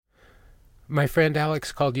My friend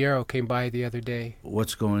Alex Caldiero came by the other day.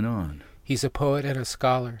 What's going on? He's a poet and a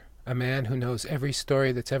scholar, a man who knows every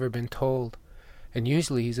story that's ever been told. And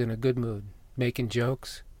usually he's in a good mood, making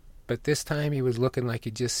jokes. But this time he was looking like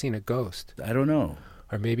he'd just seen a ghost. I don't know.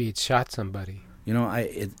 Or maybe he'd shot somebody. You know,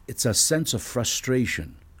 it's a sense of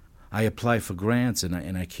frustration. I apply for grants and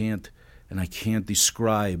I can't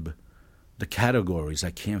describe the categories.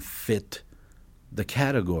 I can't fit the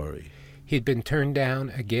category. He'd been turned down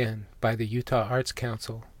again by the Utah Arts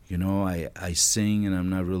Council. You know, I sing and I'm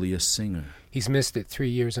not really a singer. He's missed it 3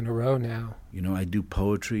 years in a row now. You know, I do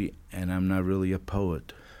poetry and I'm not really a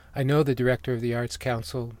poet. I know the director of the Arts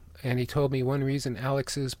Council, and he told me one reason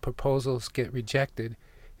Alex's proposals get rejected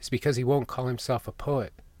is because he won't call himself a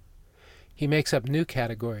poet. He makes up new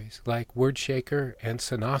categories like word shaker and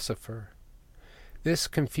sonosopher. This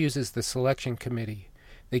confuses the selection committee.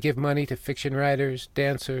 They give money to fiction writers,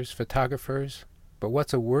 dancers, photographers. But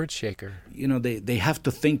what's a word shaker? You know, they have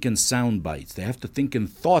to think in sound bites. They have to think in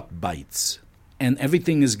thought bites. And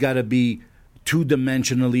everything has got to be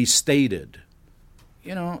two-dimensionally stated.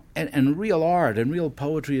 You know, and real art and real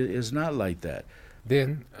poetry is not like that.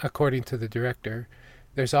 Then, according to the director,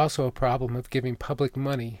 there's also a problem of giving public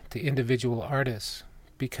money to individual artists,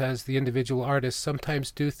 because the individual artists sometimes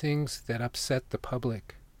do things that upset the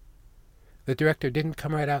public. The director didn't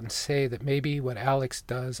come right out and say that maybe what Alex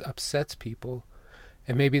does upsets people,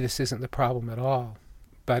 and maybe this isn't the problem at all.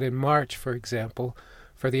 But in March, for example,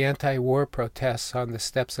 for the anti-war protests on the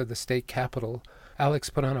steps of the state capitol, Alex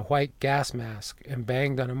put on a white gas mask and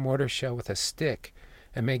banged on a mortar shell with a stick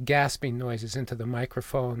and made gasping noises into the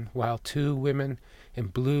microphone while two women in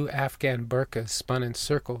blue Afghan burqas spun in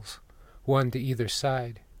circles, one to either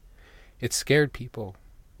side. It scared people.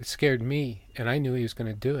 It scared me, and I knew he was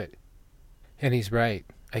going to do it. And he's right.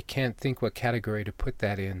 I can't think what category to put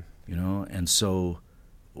that in. You know, and so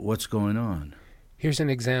what's going on? Here's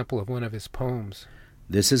an example of one of his poems.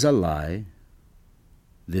 This is a lie.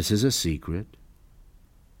 This is a secret.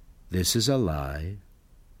 This is a lie.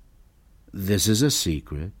 This is a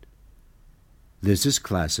secret. This is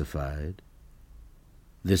classified.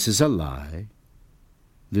 This is a lie.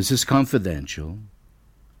 This is confidential.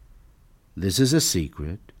 This is a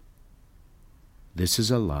secret. This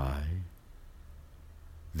is a lie.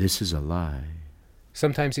 This is a lie.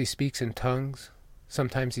 Sometimes he speaks in tongues.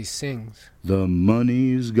 Sometimes he sings. The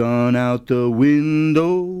money's gone out the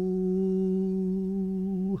window.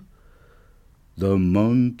 The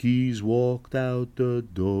monkeys walked out the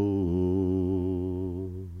door.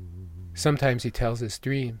 Sometimes he tells his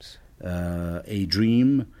dreams. A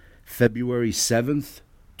dream, February 7th,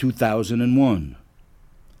 2001.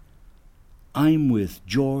 I'm with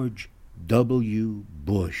George W.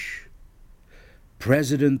 Bush,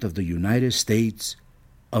 President of the United States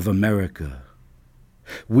of America.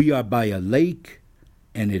 We are by a lake,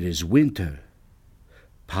 and it is winter.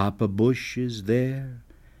 Papa Bush is there,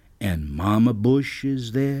 and Mama Bush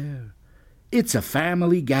is there. It's a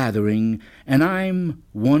family gathering, and I'm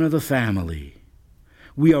one of the family.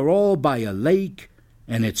 We are all by a lake,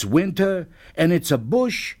 and it's winter, and it's a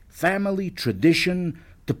Bush family tradition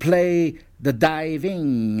to play the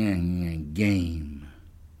diving game.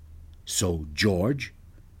 So George,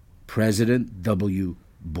 President W.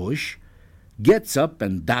 Bush, gets up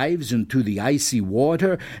and dives into the icy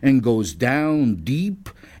water and goes down deep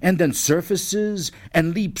and then surfaces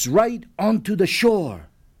and leaps right onto the shore.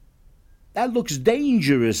 That looks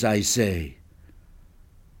dangerous, I say.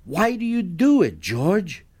 Why do you do it,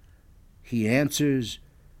 George? He answers,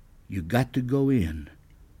 you got to go in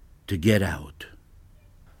to get out.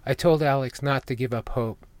 I told Alex not to give up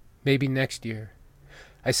hope. Maybe next year.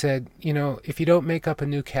 I said, you know, if you don't make up a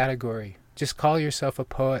new category, just call yourself a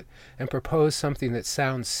poet and propose something that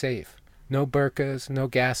sounds safe. No burqas, no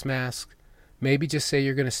gas masks. Maybe just say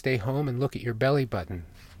you're going to stay home and look at your belly button.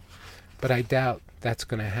 But I doubt that's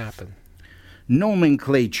going to happen.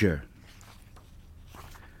 Nomenclature.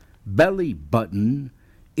 Belly button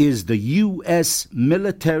is the U.S.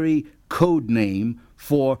 military code name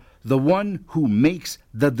for the one who makes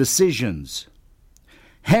the decisions.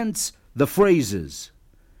 Hence the phrases,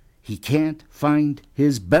 he can't find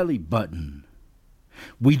his belly button.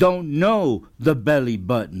 We don't know the belly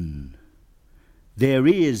button. There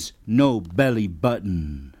is no belly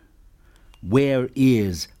button. Where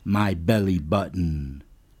is my belly button?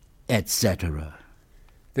 Etc.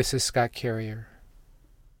 This is Scott Carrier.